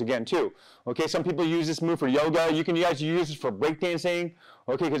pose again, too. Okay? Some people use this move for yoga. You guys use this for breakdancing.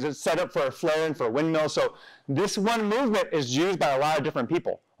 Okay? Because it's set up for a flare and for a windmill. So this one movement is used by a lot of different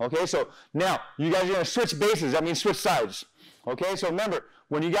people. Okay? So now, you guys are going to switch bases. That means switch sides. Okay? So remember,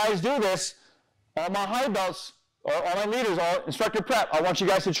 when you guys do this, all my high belts, all my leaders, all instructor prep, I want you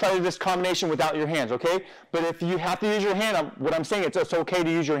guys to try this combination without your hands, okay? But if you have to use your hand, what I'm saying is it's okay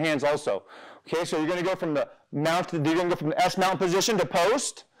to use your hands also. Okay, so you're going to go from the mount, you're going to go from the S mount position to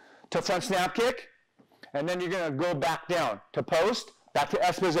post, to front snap kick, and then you're going to go back down to post, back to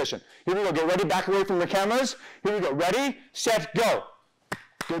S position. Here we go, get ready, back away from the cameras. Here we go, ready, set, go.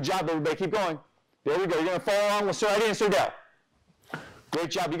 Good job, everybody, keep going. There we go, you're going to follow along with Sir Eddie and Sir Dale. Great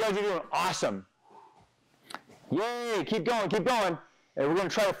job. You guys are doing awesome. Yay, keep going, keep going. And we're going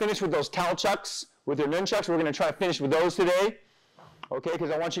to try to finish with those towel chucks, with your nunchucks. We're going to try to finish with those today. Okay,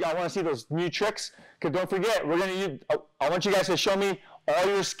 because I want to see those new tricks. Because don't forget, I want you guys to show me all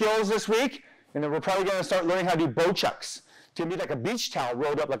your skills this week, and then we're probably going to start learning how to do bow chucks. It's going to be like a beach towel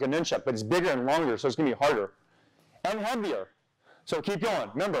rolled up like a nunchuck, but it's bigger and longer, so it's going to be harder and heavier. So keep going.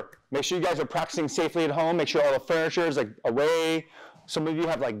 Remember, make sure you guys are practicing safely at home. Make sure all the furniture is like away. Some of you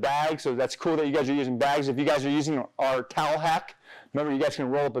have like bags, so that's cool that you guys are using bags. If you guys are using our towel hack, remember you guys can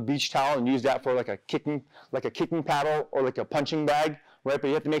roll up a beach towel and use that for like a kicking paddle or like a punching bag, right? But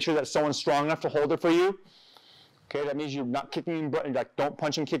you have to make sure that someone's strong enough to hold it for you. Okay, that means you're not kicking, like don't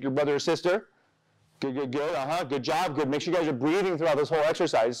punch and kick your brother or sister. Good, good, good. Good job. Good. Make sure you guys are breathing throughout this whole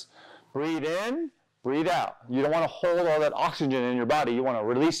exercise. Breathe in, breathe out. You don't want to hold all that oxygen in your body. You want to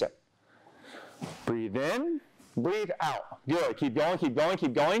release it. Breathe in, breathe out. Good. Keep going, keep going,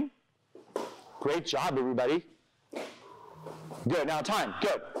 keep going. Great job, everybody. Good. Now time.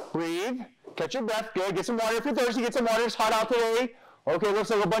 Good. Breathe. Catch your breath. Good. Get some water if you're thirsty. Get some water. It's hot out today. Okay.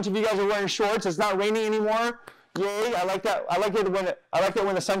 Looks like a bunch of you guys are wearing shorts. It's not raining anymore. Yay. I like that. I like it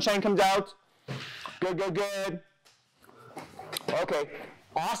when the sunshine comes out. Good, good, good. Okay.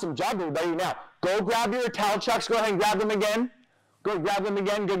 Awesome job, everybody. Now, go grab your towel chucks. Go ahead and grab them again. Go grab them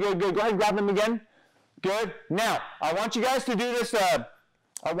again. Good, good, good. Go ahead and grab them again. Good. Now, I want you guys to do this.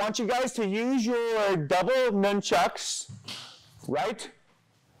 I want you guys to use your double nunchucks, right?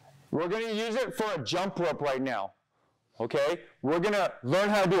 We're going to use it for a jump rope right now. Okay? We're going to learn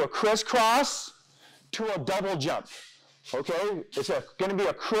how to do a crisscross to a double jump. Okay? It's going to be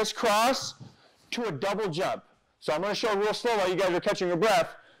a crisscross to a double jump. So I'm going to show real slow while you guys are catching your breath.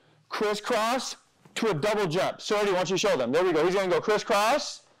 Crisscross to a double jump. So Eddie, why don't you show them? There we go. He's going to go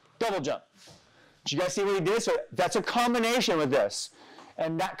crisscross, double jump. Did you guys see what he did? So that's a combination with this.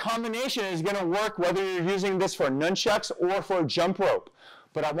 And that combination is going to work whether you're using this for nunchucks or for a jump rope.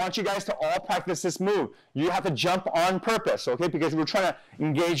 But I want you guys to all practice this move. You have to jump on purpose, okay? Because we're trying to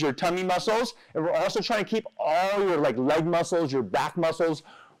engage your tummy muscles, and we're also trying to keep all your like leg muscles, your back muscles.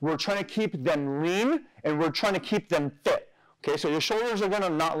 We're trying to keep them lean, and we're trying to keep them fit. Okay, so your shoulders are going to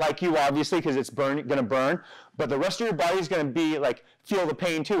not like you, obviously, because it's going to burn. But the rest of your body is going to be like, feel the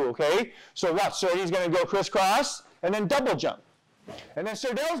pain too, okay? So watch. So he's going to go crisscross, and then double jump. And then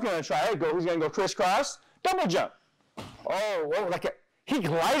Sir Dale's going to try it. He's going to go crisscross, double jump. Oh, he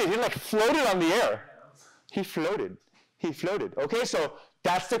glided. He like floated on the air. He floated. He floated. Okay, so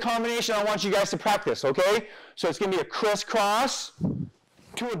that's the combination I want you guys to practice, okay? So it's going to be a crisscross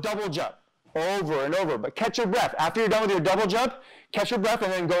to a double jump. Over and over. But catch your breath. After you're done with your double jump, catch your breath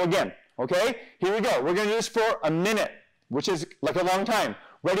and then go again. Okay? Here we go. We're going to do this for a minute, which is like a long time.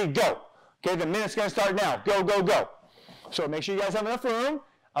 Ready, go. Okay, the minute's going to start now. Go, go, go. So make sure you guys have enough room.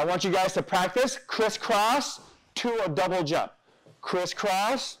 I want you guys to practice crisscross to a double jump.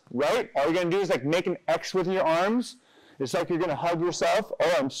 Crisscross, right? All you're going to do is like make an X with your arms. It's like you're going to hug yourself.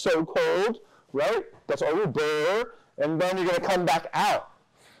 Oh, I'm so cold, right? That's over there. And then you're going to come back out.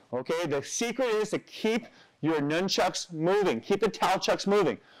 Okay, the secret is to keep your nunchucks moving. Keep the towel chucks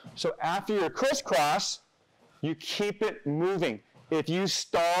moving. So after your crisscross, you keep it moving. If you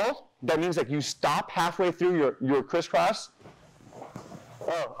stall, that means like you stop halfway through your crisscross.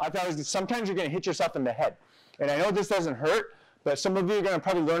 Oh, I thought sometimes you're going to hit yourself in the head. And I know this doesn't hurt, but some of you are going to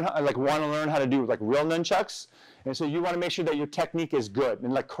probably want to learn how to do like real nunchucks. And so you want to make sure that your technique is good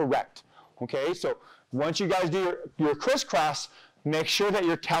and like correct. Okay, so once you guys do your crisscross, make sure that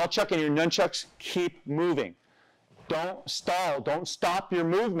your towel chuck and your nunchucks keep moving. Don't stall. Don't stop your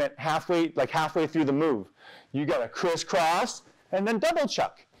movement halfway through the move. You got to crisscross and then double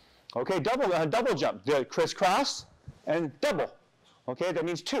chuck. Okay, double jump. The crisscross and double. Okay, that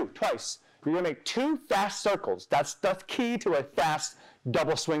means twice. You're going to make 2 fast circles. That's the key to a fast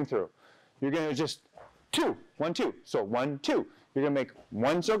double swing through. You're going to just 2, 1, 2. So 1, 2. You're going to make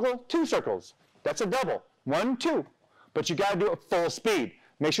 1 circle, 2 circles. That's a double. 1, 2. But you got to do it full speed.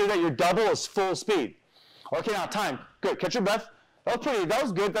 Make sure that your double is full speed. Okay, now time. Good. Catch your breath. That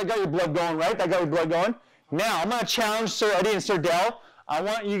was good. That got your blood going, right? That got your blood going. Now, I'm going to challenge Sir Eddie and Sir Dale. I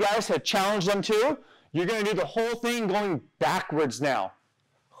want you guys to challenge them too. You're going to do the whole thing going backwards now.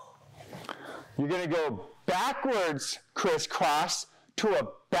 You're going to go backwards crisscross to a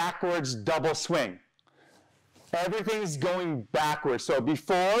backwards double swing. Everything's going backwards. So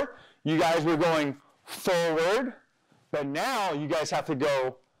before, you guys were going forward. But now you guys have to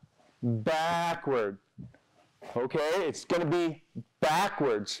go backward. Okay? It's going to be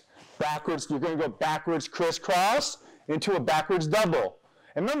backwards. Backwards. You're going to go backwards crisscross into a backwards double.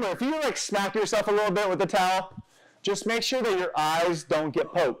 And remember, if you like smack yourself a little bit with the towel, Just make sure that your eyes don't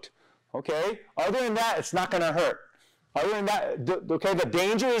get poked, okay? Other than that, it's not going to hurt. Other than that, okay, the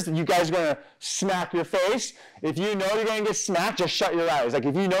danger is that you guys are going to smack your face. If you know you're going to get smacked, just shut your eyes. Like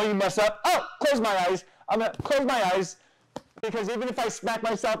if you know you mess up, oh, close my eyes. I'm going to close my eyes because even if I smack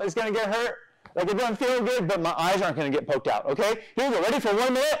myself, it's going to get hurt. Like it doesn't feel good, but my eyes aren't going to get poked out, okay? Here we go. Ready for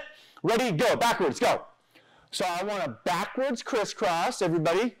 1 minute? Ready, go. Backwards, go. So I want a backwards crisscross,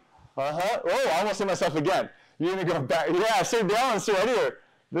 everybody. Oh, I almost hit myself again. You're going to go back. Yeah, sit down and sit right here.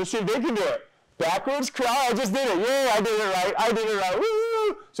 Let's see if they can do it. Backwards cross. I just did it. Yeah, I did it right. I did it right.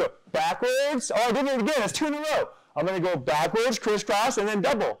 Woo! So backwards. Oh, I did it again. That's 2 in a row. I'm going to go backwards, crisscross, and then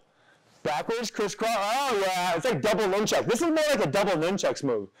double. Backwards, crisscross. Oh, yeah. It's like double nunchucks. This is more like a double nunchucks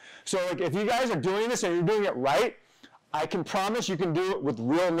move. So like, if you guys are doing this and you're doing it right, I can promise you can do it with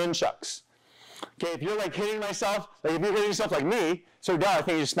real nunchucks. Okay, if you're like hitting myself, like if you're hitting yourself like me, so Dell, I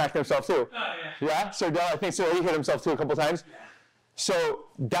think he just smacked himself too. Oh, yeah. Yeah? So Dell, I think so he hit himself too a couple times. Yeah. So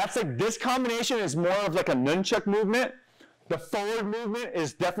that's like, this combination is more of like a nunchuck movement. The forward movement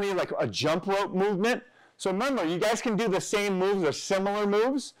is definitely like a jump rope movement. So remember, you guys can do the same moves or similar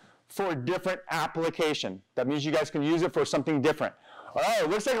moves for a different application. That means you guys can use it for something different. All right, it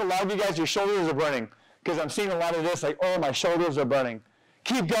looks like a lot of you guys, your shoulders are burning because I'm seeing a lot of this like, oh, my shoulders are burning.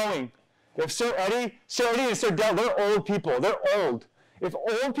 Keep going. If Sir Eddie and Sir Dell, they're old people. They're old. If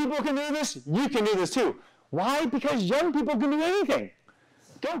old people can do this, you can do this too. Why? Because young people can do anything.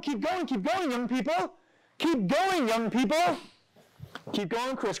 Go, keep going, young people. Keep going, young people. Keep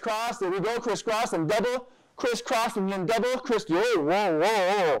going, crisscross. There we go, crisscross and double. Crisscross and then double. Whoa, whoa,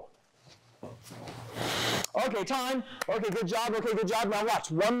 whoa. Okay, time. Okay, good job. Okay, good job. Now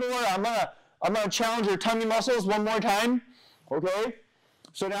watch. One more. I'm gonna challenge your tummy muscles one more time. Okay.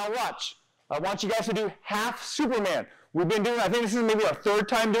 So now watch. I want you guys to do half Superman. We've been doing, I think this is maybe our 3rd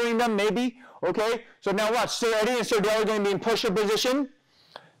time doing them, maybe. Okay? So now watch. Sir Eddie and Sir Dell are going to be in push-up position.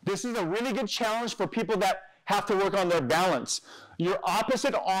 This is a really good challenge for people that have to work on their balance. Your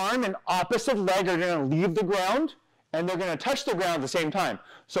opposite arm and opposite leg are going to leave the ground, and they're going to touch the ground at the same time.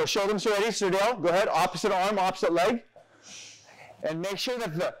 So show them, Sir Eddie, Sir Dell. Go ahead. Opposite arm, opposite leg. And make sure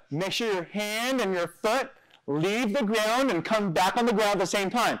your hand and your foot leave the ground and come back on the ground at the same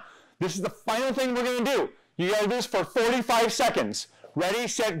time. This is the final thing we're going to do. You got to do this for 45 seconds. Ready,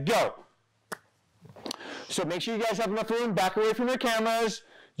 set, go. So make sure you guys have enough room. Back away from your cameras.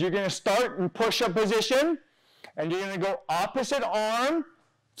 You're going to start in push-up position, and you're going to go opposite arm.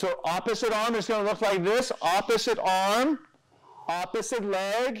 So opposite arm is going to look like this. Opposite arm, opposite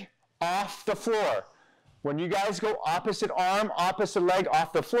leg, off the floor. When you guys go opposite arm, opposite leg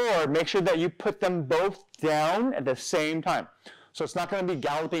off the floor, make sure that you put them both down at the same time. So it's not going to be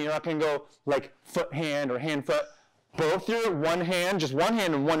galloping. You're not going to go like foot hand or hand foot. Both your just one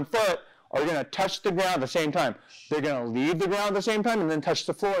hand and one foot are going to touch the ground at the same time. They're going to leave the ground at the same time and then touch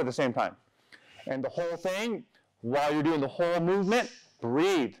the floor at the same time. And the whole thing, while you're doing the whole movement,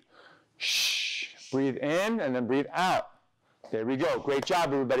 breathe. Shh. Breathe in and then breathe out. There we go. Great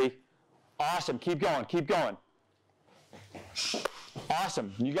job, everybody. Awesome. Keep going. Keep going.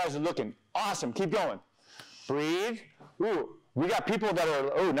 Awesome. You guys are looking awesome. Keep going. Breathe. Ooh, we got people that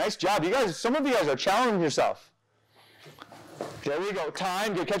are, oh, nice job. You guys, some of you guys are challenging yourself. There we go.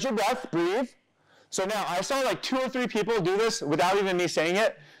 Time. Good. Catch your breath. Breathe. So now, I saw like 2 or 3 people do this without even me saying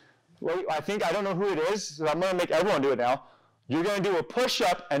it. Well, I don't know who it is, so I'm going to make everyone do it now. You're going to do a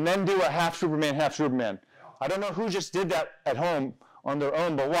push-up and then do a half Superman, half Superman. I don't know who just did that at home on their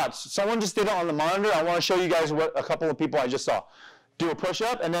own, but watch. Someone just did it on the monitor. I want to show you guys what a couple of people I just saw. Do a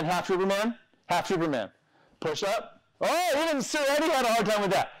push-up and then half Superman, half Superman. Push-up. Oh, even Sir Eddie had a hard time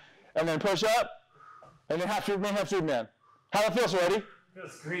with that. And then push-up, and then half Superman, half Superman. How do it feel, Sir Eddie?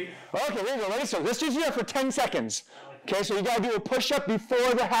 Feels great. Okay, there you go. Ready? So let's just do that for 10 seconds. Okay, so you got to do a push-up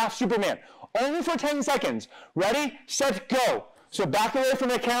before the half Superman. Only for 10 seconds. Ready, set, go. So back away from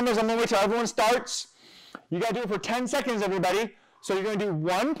the cameras. I'm going to wait till everyone starts. You got to do it for 10 seconds, everybody. So you're going to do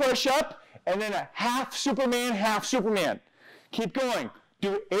 1 push-up and then a half Superman, half Superman. Keep going.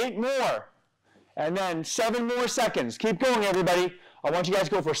 Do 8 more. And then 7 more seconds. Keep going, everybody. I want you guys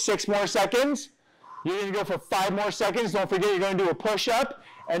to go for 6 more seconds. You're going to go for 5 more seconds. Don't forget, you're going to do a push-up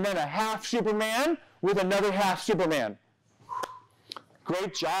and then a half Superman with another half Superman.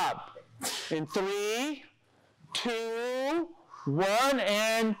 Great job. In 3, 2, 1,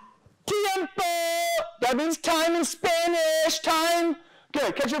 and tiempo. That means time in Spanish. Time.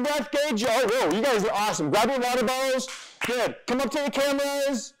 Good. Catch your breath. Gauge. Oh, whoa, you guys are awesome. Grab your water bottles. Good. Come up to the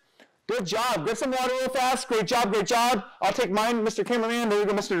cameras. Good job. Get some water real fast. Great job. Great job. I'll take mine, Mr. Cameraman. There you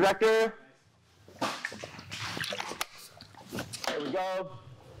go, Mr. Director. There we go.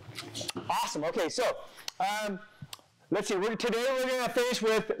 Awesome. Okay, so let's see. Today we're going to finish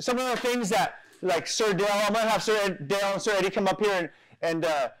with some of the things that, like Sir Dale, I'm going to have Sir Dale and Sir Eddie come up here and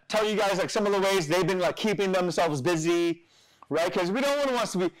tell you guys like some of the ways they've been like keeping themselves busy, right? Because we don't want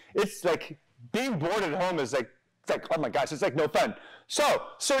to be, it's like being bored at home is like, it's like, oh my gosh, it's like no fun. So,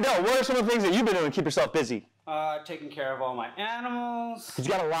 Sir Dale, what are some of the things that you've been doing to keep yourself busy? Taking care of all my animals. He's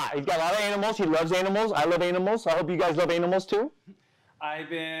got a lot. He's got a lot of animals. He loves animals. I love animals. I hope you guys love animals too. I've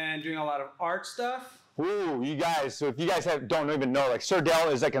been doing a lot of art stuff. Ooh, you guys, so if you guys don't even know, like Sir Dale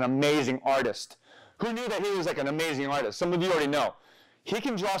is like an amazing artist. Who knew that he was like an amazing artist? Some of you already know. He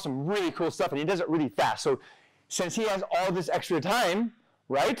can draw some really cool stuff and he does it really fast. So since he has all this extra time,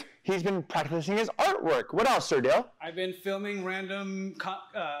 right, he's been practicing his artwork. What else, Sir Dale? I've been filming random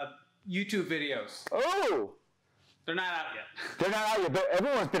YouTube videos. Oh! They're not out yet. They're not out yet, but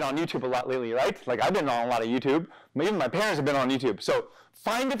everyone's been on YouTube a lot lately, right? Like I've been on a lot of YouTube. Even my parents have been on YouTube. So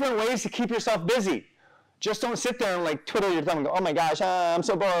find different ways to keep yourself busy. Just don't sit there and like twiddle your thumb and go, oh my gosh, I'm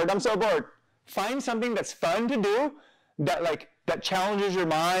so bored, I'm so bored. Find something that's fun to do, that challenges your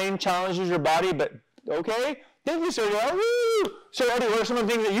mind, challenges your body, but okay? Thank you, Sir Dale. Woo! Sir Eddie, what are some of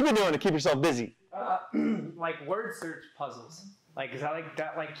the things that you've been doing to keep yourself busy? Like word search puzzles. Like, is that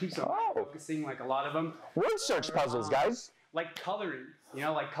like keeps them focusing, like a lot of them. Word search puzzles, guys. Like coloring, you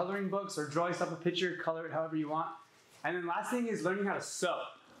know, like coloring books or drawing stuff a picture, color it however you want. And then last thing is learning how to sew.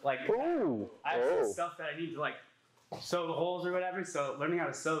 Like, I have some stuff that I need to like sew the holes or whatever, so learning how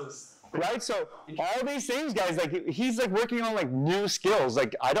to sew is right, so all these things, guys, like he's like working on like new skills.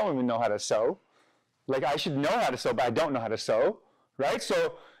 Like I don't even know how to sew. Like I should know how to sew, but I don't know how to sew. Right?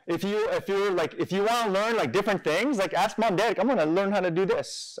 So if you want to learn like different things, like ask Mom, Dad, I want to learn how to do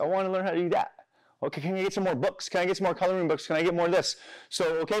this. I want to learn how to do that. Okay, can I get some more books? Can I get some more coloring books? Can I get more of this? So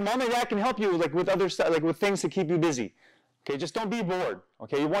okay, Mom and Dad can help you like with other stuff, like with things to keep you busy. Okay, just don't be bored.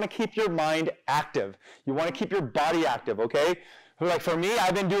 Okay, you want to keep your mind active. You want to keep your body active. Okay, like for me,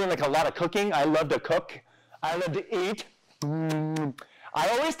 I've been doing like a lot of cooking. I love to cook. I love to eat. I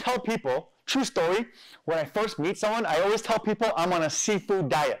always tell people, true story, when I first meet someone, I always tell people I'm on a seafood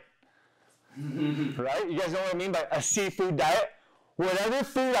diet. Right? You guys know what I mean by a seafood diet? Whatever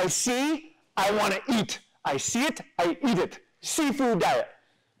food I see, I want to eat. I see it, I eat it. Seafood diet.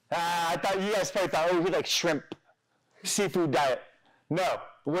 I thought you guys probably thought, oh, we like shrimp. Seafood diet. No.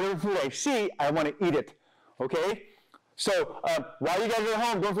 Whatever food I see, I want to eat it. Okay? So while you guys are at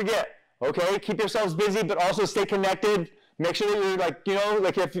home, don't forget, okay? Keep yourselves busy, but also stay connected. Make sure that you're like, you know,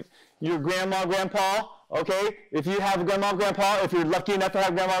 like if your grandma, grandpa, okay? If you have grandma, grandpa, if you're lucky enough to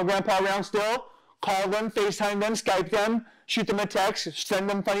have grandma, grandpa around still, call them, FaceTime them, Skype them, shoot them a text, send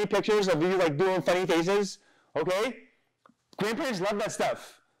them funny pictures of you like doing funny faces, okay? Grandparents love that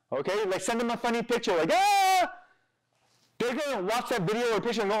stuff, okay? Like send them a funny picture, like, ah! They're going to watch that video or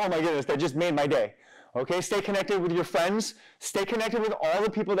picture and go, oh my goodness, that just made my day. Okay, stay connected with your friends. Stay connected with all the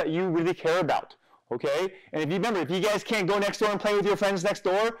people that you really care about. Okay? And if you remember, if you guys can't go next door and play with your friends next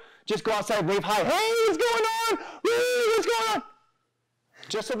door, just go outside and wave hi. Hey, what's going on? Woo, what's going on?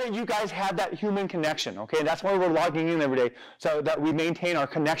 Just so that you guys have that human connection. Okay? That's why we're logging in every day, so that we maintain our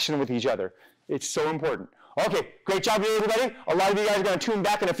connection with each other. It's so important. Okay, great job, everybody. A lot of you guys are going to tune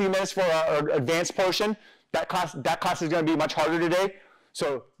back in a few minutes for our advanced portion. That class is going to be much harder today.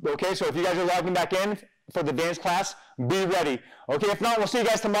 So, okay, so if you guys are logging back in for the dance class, be ready. Okay, if not, we'll see you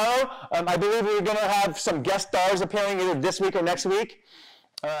guys tomorrow. I believe we're going to have some guest stars appearing either this week or next week.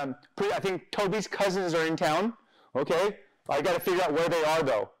 I think Toby's cousins are in town. Okay, I got to figure out where they are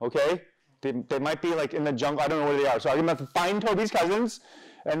though. Okay, they might be like in the jungle. I don't know where they are. So I'm going to have to find Toby's cousins.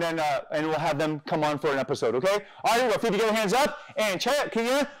 And then and we'll have them come on for an episode, okay? All right, well, if you get your hands up and check, can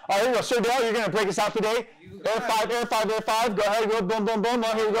you? All right, well, Sir Dale, you're going to break us out today. Air 5, air 5, air 5. Go ahead, go, boom, boom, boom.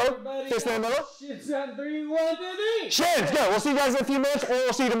 Oh, here we go. Fist in the middle. Shin's on 3, 1, 2, 3. Shin, go. We'll see you guys in a few minutes, or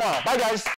we'll see you tomorrow. Bye, guys.